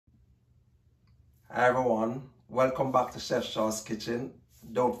Hi everyone, welcome back to Chef Shaw's Kitchen.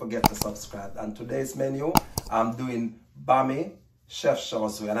 Don't forget to subscribe. And today's menu, I'm doing Bammy Chef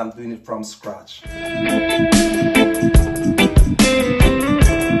Shaw's way, and I'm doing it from scratch.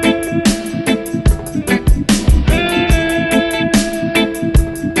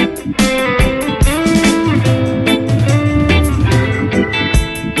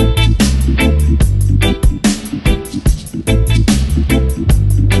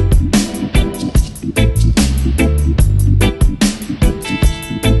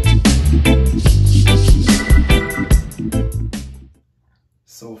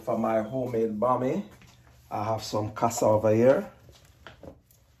 So for my homemade Bammy, I have some cassava here.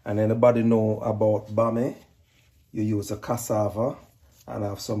 And anybody know about Bammy? You use a cassava, and I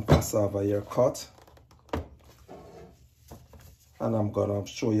have some cassava here cut. And I'm gonna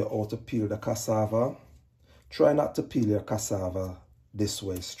show you how to peel the cassava. Try not to peel your cassava this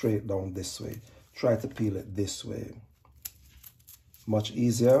way, straight down this way. Try to peel it this way. Much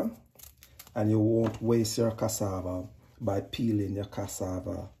easier, and you won't waste your cassava by peeling your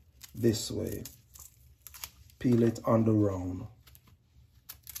cassava this way. Peel it on the round.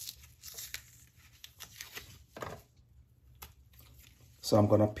 So I'm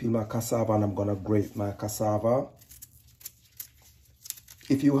gonna peel my cassava and I'm gonna grate my cassava.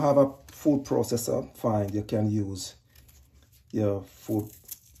 If you have a food processor, fine, you can use your food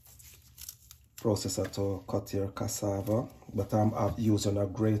processor to cut your cassava, but I'm using a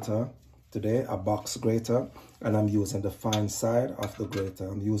grater today, a box grater, and I'm using the fine side of the grater.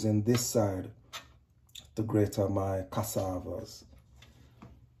 I'm using this side to grate my cassavas.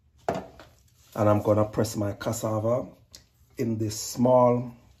 And I'm gonna press my cassava in this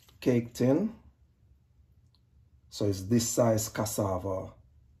small cake tin. So it's this size cassava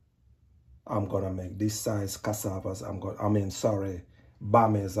I'm gonna make. This size cassavas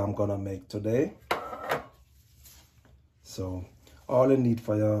Bammies I'm gonna make today. So all you need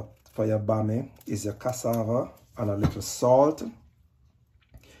for your Bammy is your cassava and a little salt.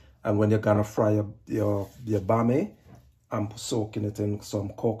 And when you're gonna fry your Bammy, I'm soaking it in some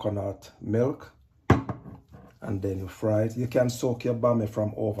coconut milk, and then you fry it. You can soak your Bammy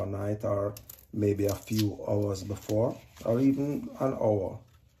from overnight or maybe a few hours before, or even an hour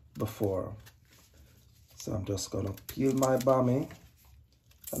before. So I'm just gonna peel my Bammy,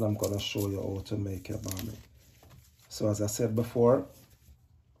 and I'm gonna show you how to make your Bammy. So as I said before,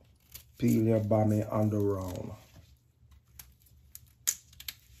 peel your Bammy on the round.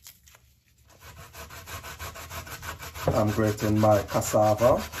 I'm grating my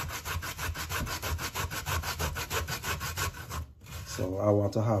cassava. So I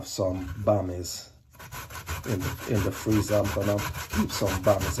want to have some Bammies in the freezer. I'm gonna keep some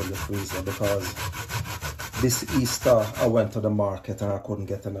Bammies in the freezer because this Easter I went to the market and I couldn't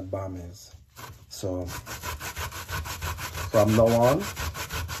get any Bammies. So from now on,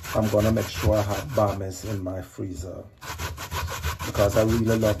 I'm gonna make sure I have Bammies in my freezer because I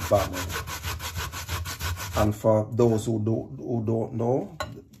really love Bammy. And for those who don't know,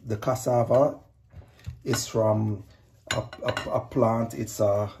 the cassava is from a plant.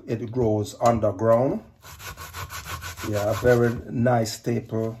 It grows underground. Yeah, a very nice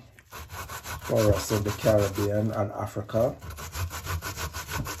staple for us in the Caribbean and Africa.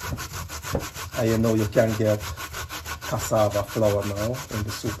 And you know you can get cassava flour now in the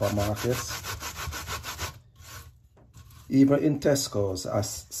supermarkets. Even in Tesco's, I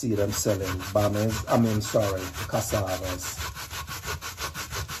see them selling cassavas.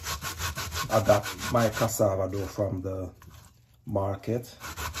 I got my cassava though from the market,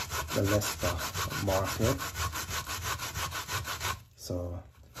 the Leicester market. So,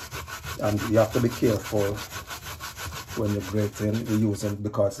 and you have to be careful when you're grating, you're using,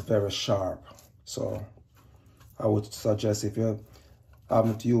 because it's very sharp. So I would suggest, if you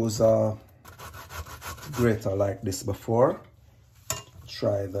haven't used a grater like this before,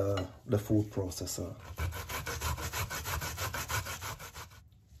 try the food processor.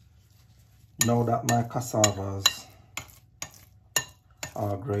 Now that my cassavas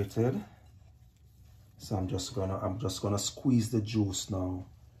are grated, so I'm just gonna squeeze the juice now.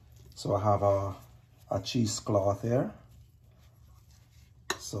 So I have a cheesecloth here.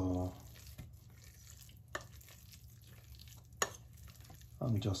 So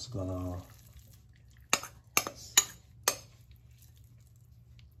I'm just gonna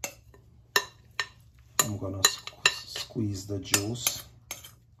squeeze the juice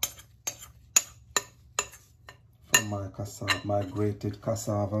from my grated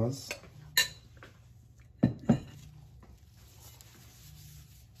cassavas.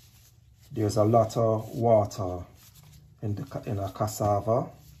 There's a lot of water in a cassava,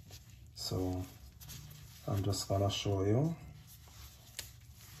 so I'm just gonna show you.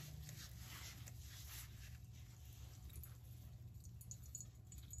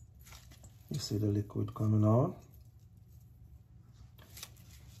 You see the liquid coming out?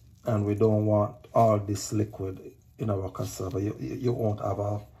 And we don't want all this liquid in our cassava. You won't have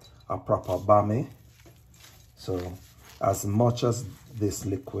a proper bammy. So as much as this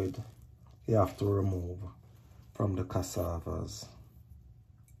liquid you have to remove from the cassavas.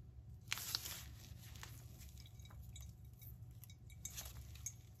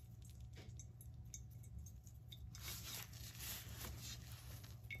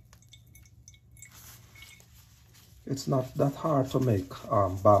 It's not that hard to make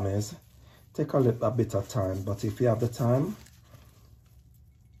bammies. Take a bit of time, but if you have the time,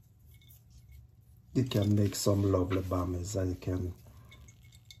 you can make some lovely bammies and you can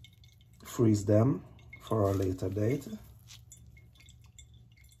freeze them for a later date.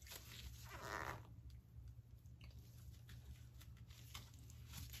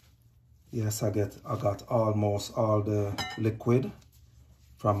 Yes, I got almost all the liquid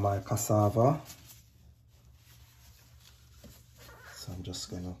from my cassava. So I'm just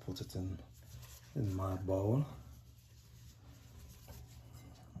gonna put it in my bowl.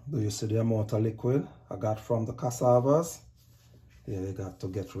 Do you see the amount of liquid I got from the cassavas? Yeah, you got to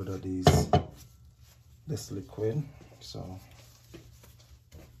get rid of this liquid. So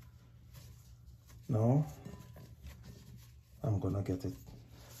now I'm gonna get it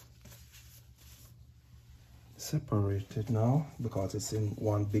separated now because it's in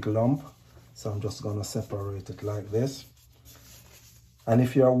one big lump. So I'm just gonna separate it like this. And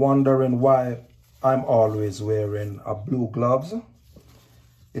if you're wondering why I'm always wearing blue gloves,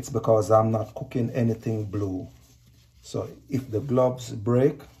 it's because I'm not cooking anything blue. So if the gloves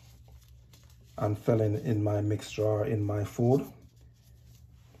break and fell in my mixture or in my food,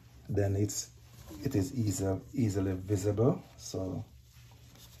 then it is easily visible. So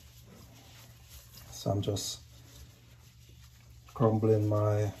I'm just crumbling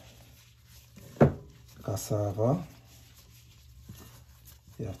my cassava.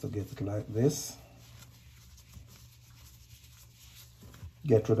 You have to get it like this.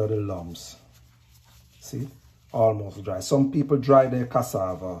 Get rid of the lumps. See? Almost dry. Some people dry their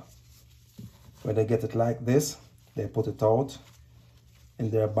cassava. When they get it like this, they put it out in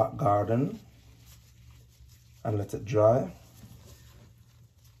their back garden and let it dry.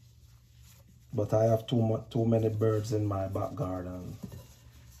 But I have too many birds in my back garden,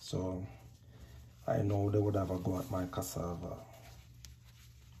 so I know they would have a go at my cassava.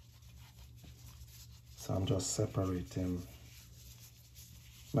 So I'm just separating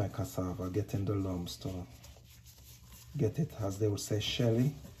my cassava, getting the lumps to get it, as they would say,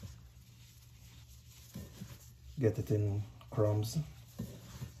 shelly. Get it in crumbs.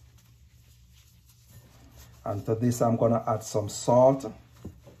 And to this I'm gonna add some salt.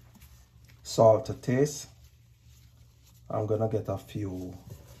 Salt to taste. I'm gonna get a few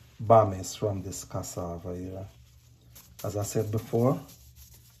bammies from this cassava here. As I said before,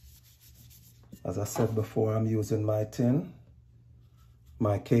 I'm using my tin,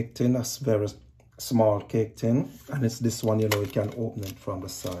 my cake tin, a very small cake tin, and it's this one, you know, you can open it from the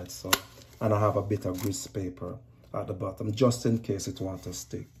side. So, and I have a bit of grease paper at the bottom, just in case it wants to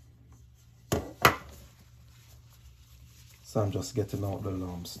stick. So I'm just getting out the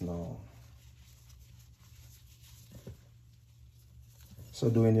lumps now. So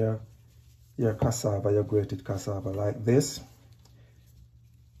doing your cassava, your grated cassava like this,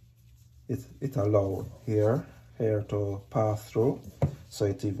 it allows air to pass through, so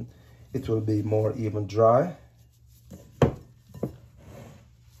it will be more even dry.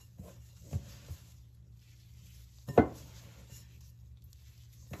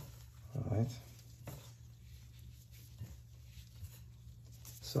 Alright.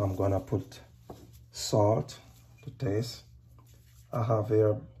 So I'm gonna put salt to taste. I have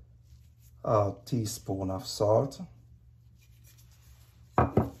here a teaspoon of salt.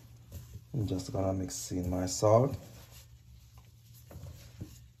 I'm just gonna mix in my salt.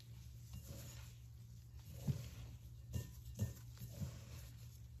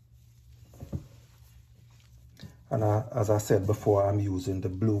 And as I said before, I'm using the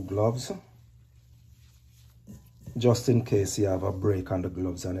blue gloves, just in case you have a break on the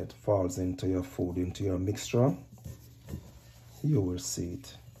gloves and it falls into your food, into your mixture. You will see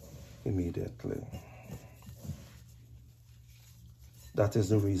it immediately. That is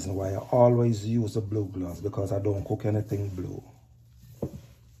the reason why I always use the blue gloves, because I don't cook anything blue.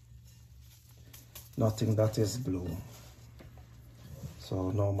 Nothing that is blue.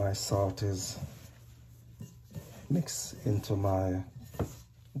 So now my salt is mixed into my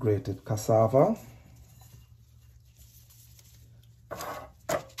grated cassava.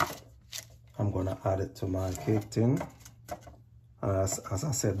 add it to my cake tin. And as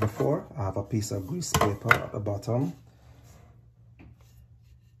I said before, I have a piece of grease paper at the bottom,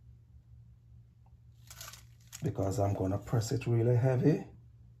 because I'm going to press it really heavy.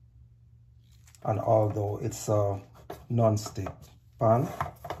 And although it's a non-stick pan,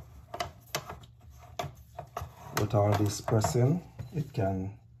 with all this pressing, it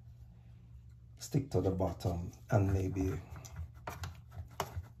can stick to the bottom and maybe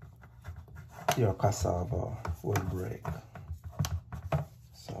your cassava will break.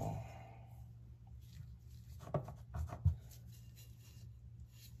 So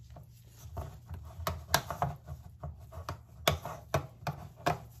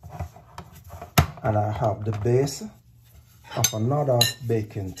and I have the base of another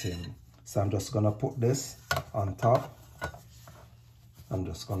baking tin. So I'm just gonna put this on top. I'm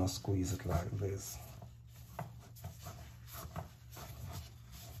just gonna squeeze it like this.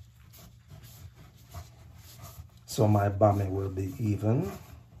 So my bammy will be even.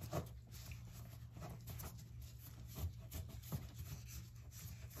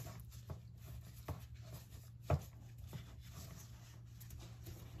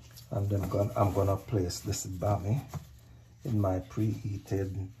 And then I'm gonna place this bammy in my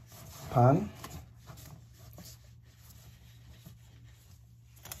preheated pan.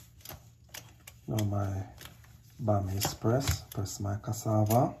 Now my bammy is pressed. Press my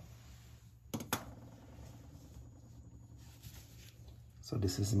cassava. So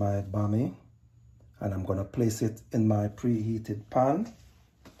this is my bammy, and I'm gonna place it in my preheated pan,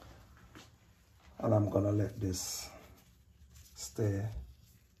 and I'm gonna let this stay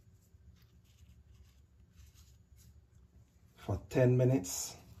for 10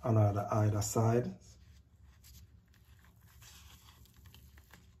 minutes on either side.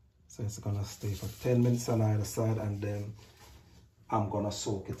 So it's gonna stay for 10 minutes on either side, and then I'm gonna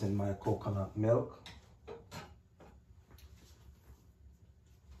soak it in my coconut milk.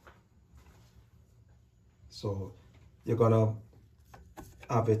 So you're gonna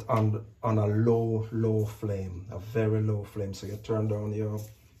have it on a low flame, a very low flame. So you turn down your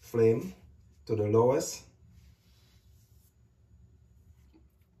flame to the lowest.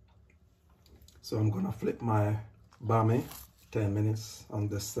 So I'm gonna flip my bammy 10 minutes on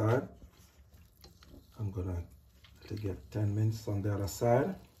this side. I'm gonna get 10 minutes on the other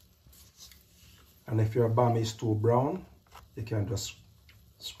side. And if your bammy is too brown, you can just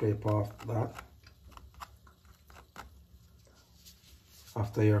scrape off that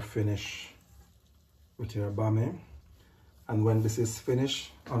after you're finished with your bammy. And when this is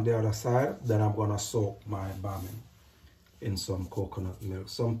finished on the other side, then I'm gonna soak my bammy in some coconut milk.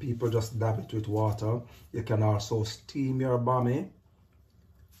 Some people just dab it with water. You can also steam your bammy,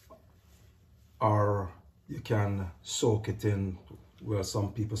 or you can soak it in, well,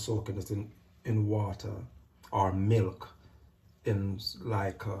 some people soak it in water or milk, in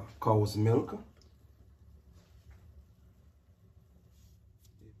like cow's milk.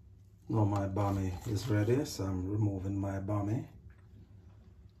 Now my bammy is ready, so I'm removing my bammy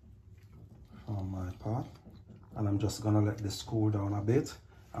from my pot, and I'm just gonna let this cool down a bit,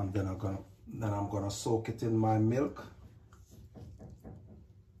 and then I'm gonna soak it in my milk.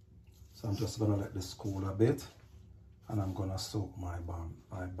 So I'm just gonna let this cool a bit, and I'm gonna soak my bammy,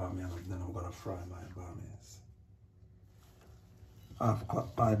 and then I'm gonna fry my bammies. I've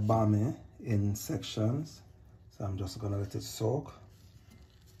cut my bammy in sections, so I'm just gonna let it soak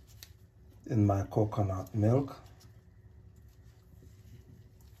in my coconut milk.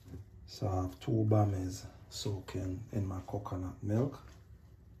 So I have 2 bammies soaking in my coconut milk.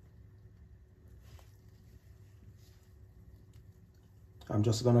 I'm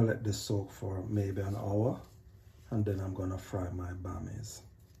just gonna let this soak for maybe an hour, and then I'm gonna fry my bammies.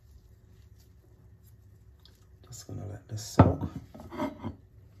 Just gonna let this soak.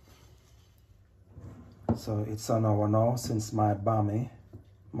 So it's an hour now since my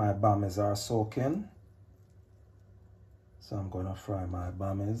bammies are soaking. So I'm gonna fry my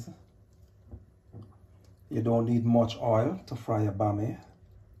bammies. You don't need much oil to fry your bammy.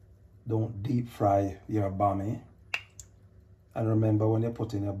 Don't deep fry your bammy. And remember, when you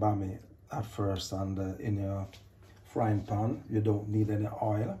put in your bammy at first and in your frying pan, you don't need any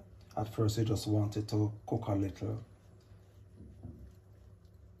oil. At first you just want it to cook a little.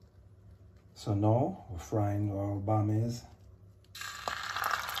 So now we're frying our bammies.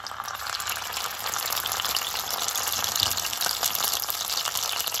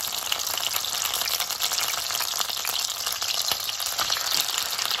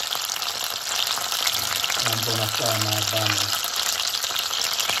 I'm gonna fry my bammy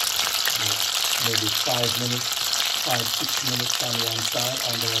maybe 5 minutes, 5-6 minutes on one side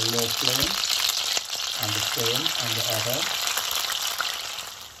under a low flame. And the same on the other.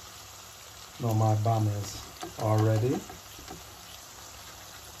 Now my bammy is all ready.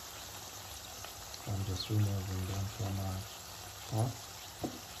 I'm just removing them from my pot.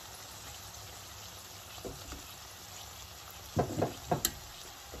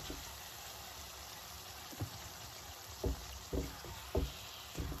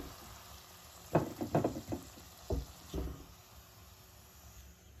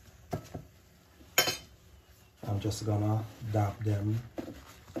 I'm just gonna dab them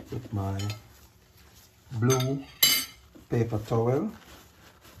with my blue paper towel,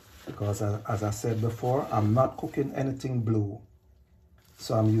 because as I said before, I'm not cooking anything blue,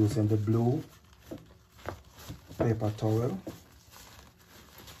 so I'm using the blue paper towel.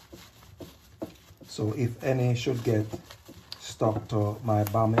 So if any should get stuck to my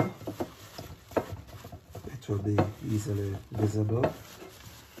bammy, it will be easily visible.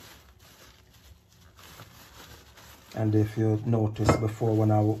 And if you noticed before, when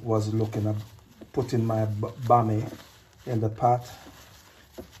I was looking at putting my bammy in the pot,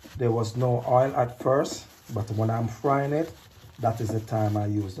 there was no oil at first, but when I'm frying it, that is the time I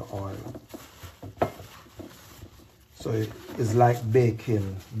use the oil. So it's like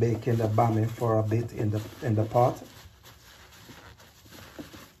baking the bammy for a bit in the pot.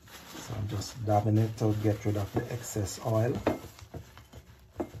 So I'm just dabbing it to get rid of the excess oil.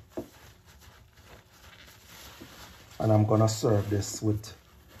 And I'm gonna serve this with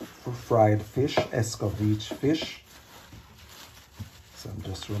fried fish, escovitch fish. So I'm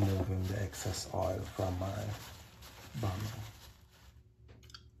just removing the excess oil from my bammy.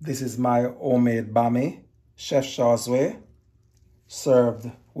 This is my homemade bammy, Chef Shaw's way,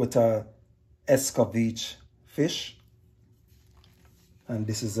 served with a escovitch fish. And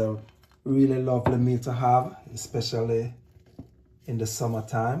this is a really lovely meal to have, especially in the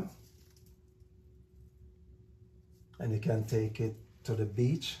summertime. And you can take it to the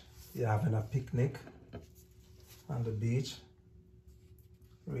beach. You're having a picnic on the beach.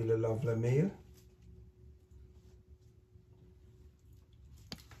 Really lovely meal.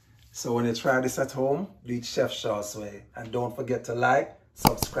 So when you try this at home, do it Chef Shaw's way. And don't forget to like,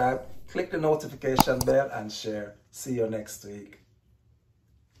 subscribe, click the notification bell and share. See you next week.